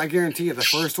 Because I guarantee you, the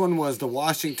first one was the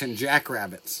Washington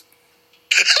Jackrabbits.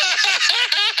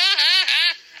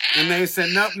 And they said,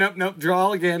 nope,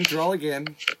 draw again.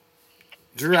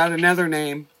 Drew out another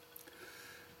name.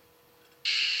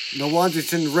 The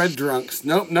Washington Red Drunks.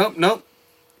 Nope. No,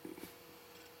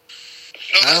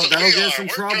 That'll get us in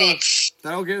trouble.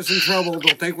 That'll get us in trouble.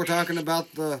 They'll think we're talking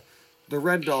about the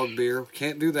Red Dog beer.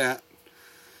 Can't do that.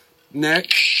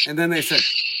 Next. And then they said,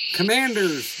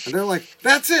 Commanders. And they're like,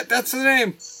 that's it. That's the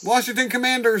name. Washington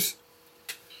Commanders.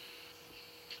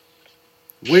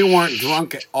 We weren't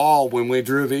drunk at all when we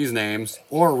drew these names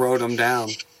or wrote them down.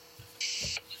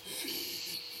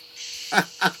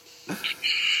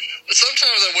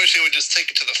 Sometimes I wish they would just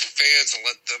take it to the fans and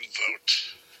let them vote.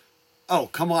 Oh,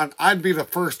 come on. I'd be the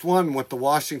first one with the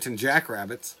Washington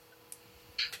Jackrabbits.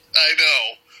 I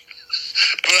know.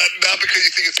 But not because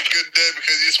you think it's a good day,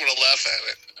 because you just want to laugh at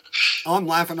it. Oh, I'm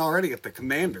laughing already at the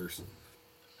Commanders.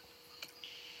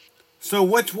 So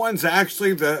which one's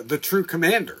actually the true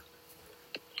commander?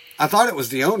 I thought it was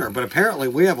the owner, but apparently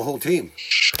we have a whole team.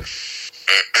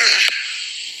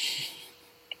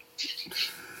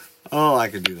 Oh, I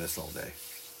could do this all day.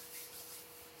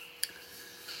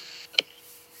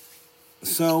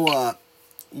 So,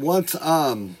 what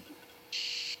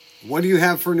do you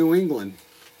have for New England?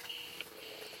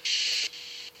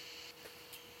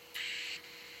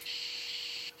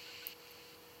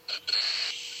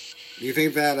 Do you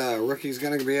think that rookie's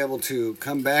going to be able to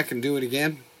come back and do it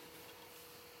again?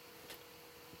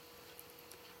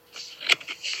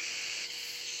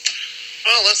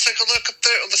 Well, let's take a look up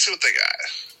there. Let's see what they got.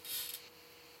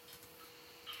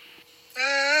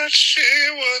 Let's see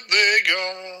what they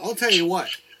got. I'll tell you what.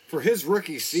 For his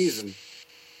rookie season,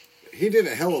 he did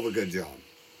a hell of a good job.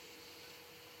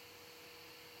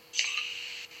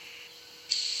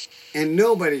 And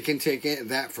nobody can take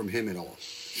that from him at all.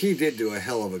 He did do a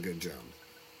hell of a good job.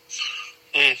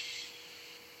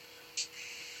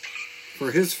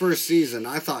 For his first season,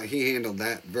 I thought he handled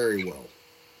that very well.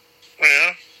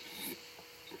 Yeah.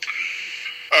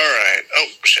 All right. Oh,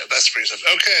 shit, that's freezing.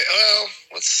 Okay, well,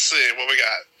 let's see what we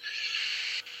got.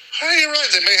 Oh, you're right.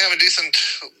 They may have a decent...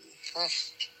 Well,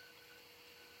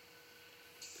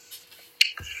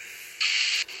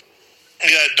 you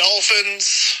got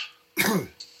Dolphins,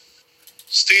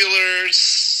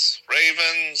 Steelers,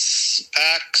 Ravens,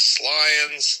 Packs,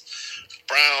 Lions,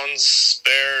 Browns,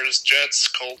 Bears, Jets,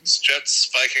 Colts, Jets,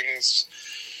 Vikings,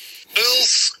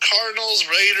 Bills, Cardinals,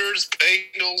 Raiders,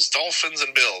 Bengals, Dolphins,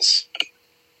 and Bills.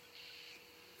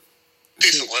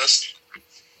 Decent list.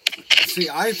 See,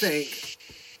 I think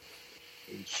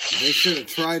they should have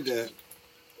tried to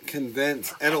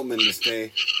convince Edelman to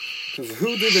stay. Because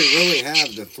who do they really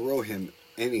have to throw him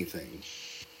anything?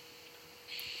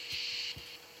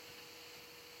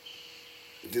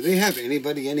 Do they have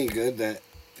anybody any good that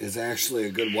is actually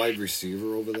a good wide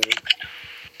receiver over there?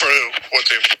 For who? What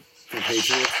team? For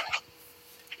Patriots?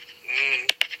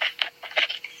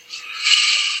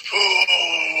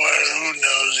 Oh, who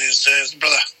knows these days,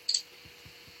 brother?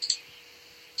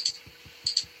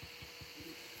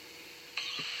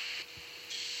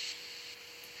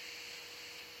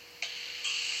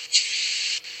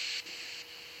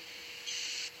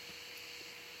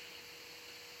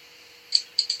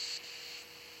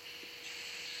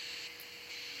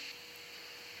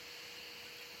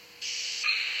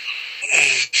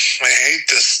 I hate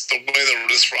the way that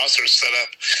this roster is set up.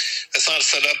 It's not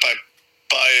set up by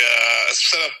it's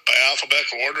set up by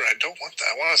alphabetical order. I don't want that.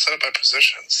 I want to set up by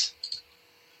positions.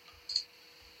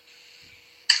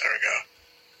 There we go.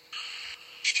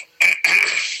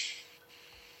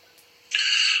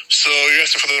 So you're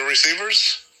asking for the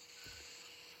receivers?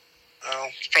 Well,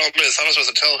 the problem is I'm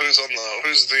supposed to tell who's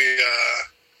the.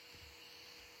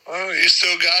 Well, you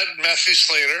still got Matthew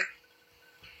Slater.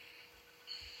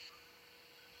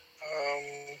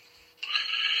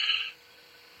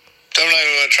 I'm not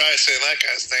even going to try saying that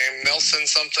guy's name. Nelson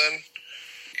something.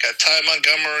 You got Ty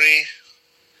Montgomery.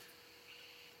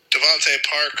 Devontae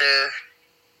Parker.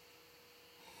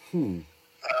 And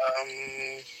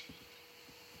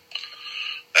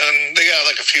they got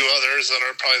like a few others that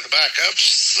are probably the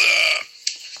backups.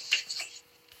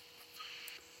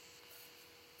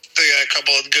 They got a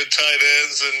couple of good tight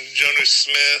ends and Jonas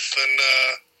Smith and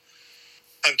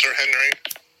Hunter Henry.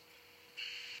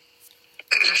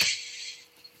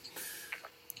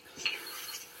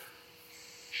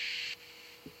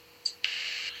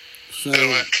 So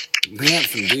they have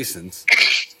some decents.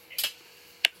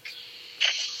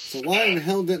 So why in the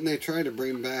hell didn't they try to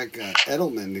bring back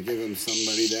Edelman to give him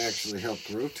somebody to actually help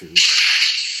throw to? Isn't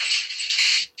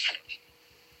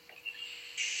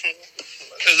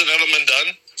Edelman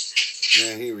done?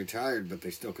 Yeah, he retired, but they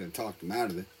still could have talked him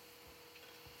out of it.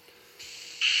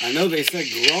 I know they said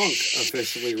Gronk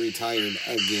officially retired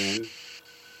again.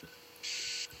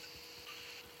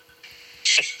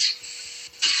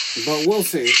 But we'll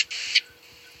see.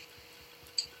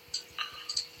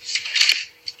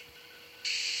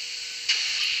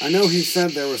 I know he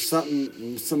said there was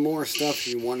some more stuff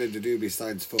he wanted to do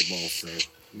besides football, so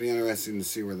it'll be interesting to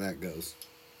see where that goes.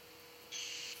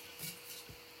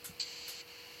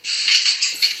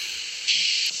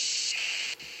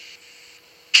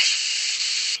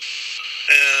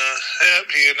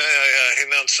 He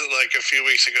announced it like a few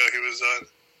weeks ago he was done.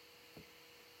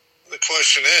 The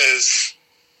question is,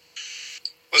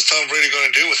 what's Tom Brady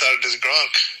going to do without his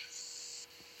Gronk?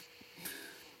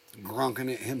 Gronking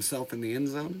it himself in the end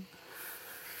zone?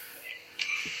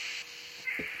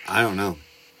 I don't know.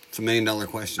 It's $1 million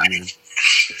question, man.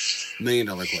 $1 million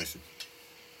question.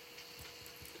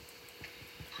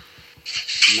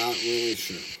 Not really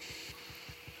sure.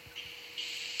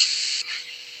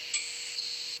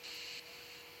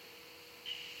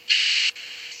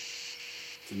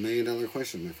 It's $1 million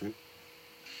question, my friend.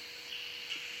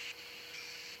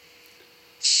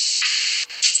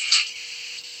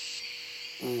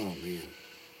 Oh, man.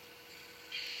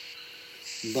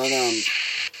 But,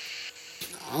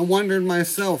 I wondered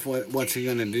myself what's he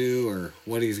going to do or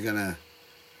what he's going to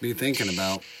be thinking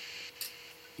about.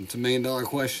 It's $1 million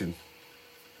question.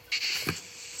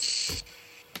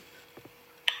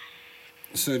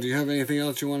 So, do you have anything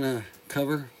else you want to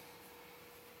cover?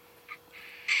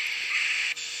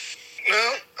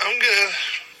 No, I'm good.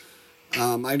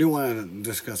 I do want to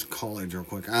discuss college real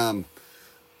quick.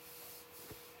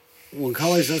 When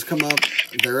college does come up,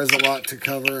 there is a lot to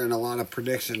cover and a lot of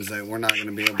predictions that we're not going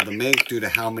to be able to make due to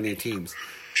how many teams.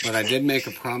 But I did make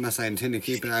a promise. I intend to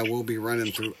keep it. I will be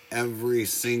running through every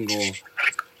single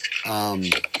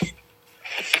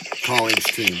college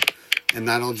team. And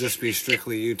that'll just be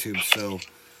strictly YouTube. So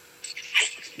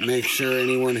make sure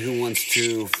anyone who wants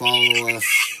to follow us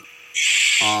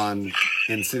on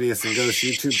Insidious and Ghost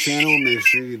YouTube channel, make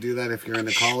sure you do that if you're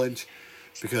into college.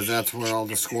 Because that's where all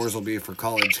the scores will be for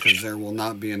college. Because there will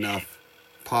not be enough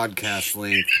podcast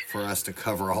length for us to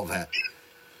cover all that.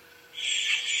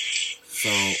 So,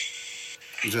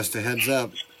 just a heads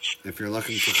up, if you're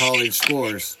looking for college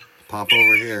scores, pop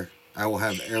over here. I will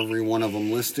have every one of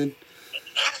them listed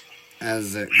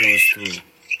as it goes through.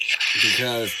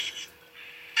 Because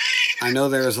I know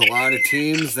there's a lot of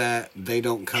teams that they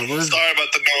don't cover. Sorry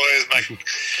about the noise. My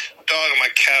dog and my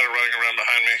cat are running around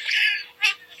behind me.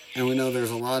 And we know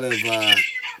there's a lot of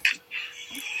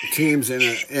teams in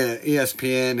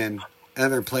ESPN and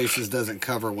other places doesn't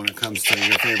cover when it comes to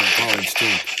your favorite college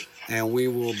team. And we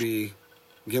will be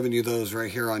giving you those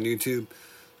right here on YouTube.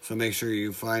 So make sure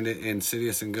you find it,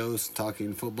 Insidious and Ghost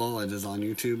Talking Football. It is on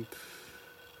YouTube.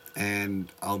 And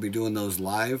I'll be doing those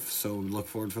live, so look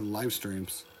forward for the live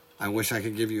streams. I wish I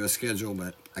could give you a schedule,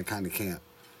 but I kind of can't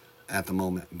at the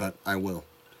moment. But I will.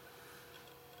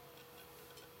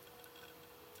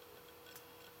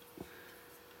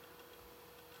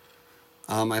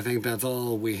 I think that's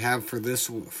all we have for this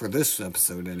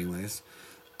episode, anyways.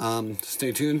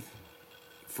 Stay tuned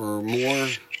for more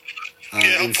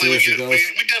Insidious and Ghost.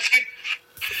 We definitely.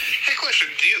 Hey, question: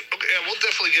 we'll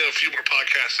definitely get a few more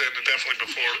podcasts in, definitely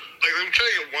before. Like, I'm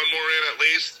trying to get one more in at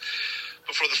least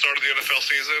before the start of the NFL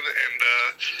season, and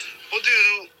we'll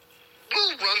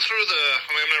run through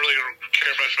I'm not really going to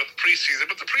care much about the preseason,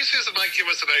 but the preseason might give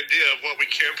us an idea of what we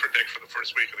can predict for the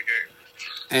first week of the game.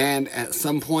 And at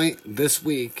some point this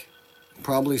week,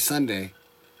 probably Sunday,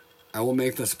 I will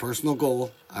make this a personal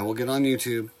goal. I will get on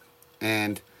YouTube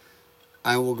and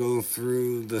I will go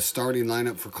through the starting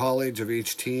lineup for college of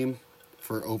each team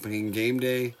for opening game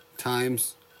day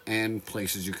times and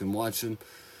places you can watch them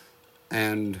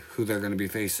and who they're going to be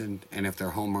facing and if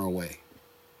they're home or away.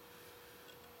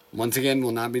 Once again,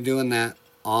 we'll not be doing that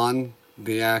on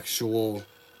the actual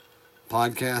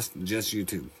podcast, just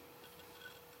YouTube.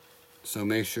 So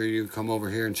make sure you come over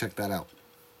here and check that out.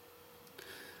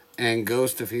 And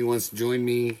Ghost, if he wants to join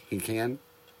me, he can.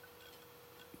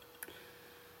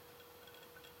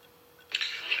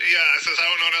 Yeah, since I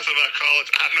don't know nothing about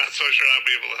college, I'm not so sure I'll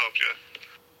be able to help you.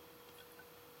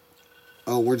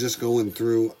 Oh, we're just going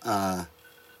through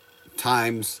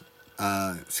times,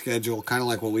 schedule, kind of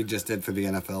like what we just did for the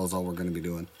NFL is all we're going to be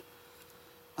doing.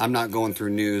 I'm not going through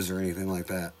news or anything like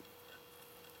that.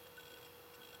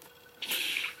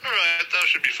 That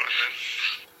should be fun,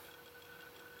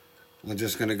 then. We're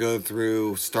just going to go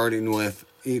through, starting with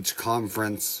each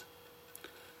conference,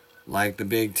 like the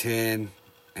Big Ten,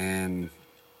 and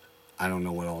I don't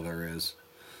know what all there is.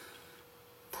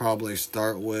 Probably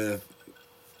start with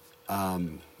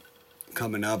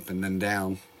coming up and then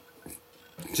down.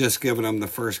 Just giving them the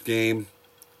first game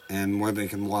and where they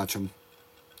can watch them.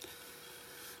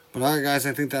 But all right, guys,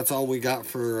 I think that's all we got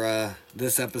for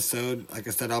this episode. Like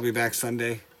I said, I'll be back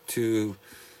Sunday to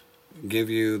give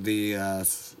you the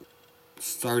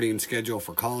starting schedule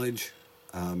for college.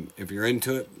 If you're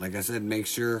into it, like I said, make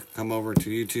sure come over to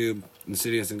YouTube,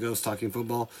 Insidious and Ghost Talking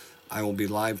Football. I will be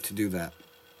live to do that.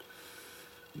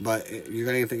 But you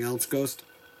got anything else, Ghost?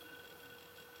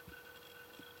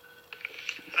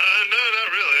 No,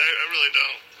 not really. I really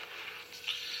don't.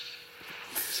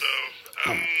 So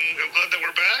I'm glad that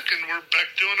we're back and we're back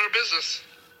doing our business.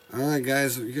 All right,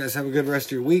 guys. You guys have a good rest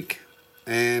of your week,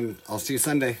 and I'll see you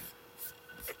Sunday.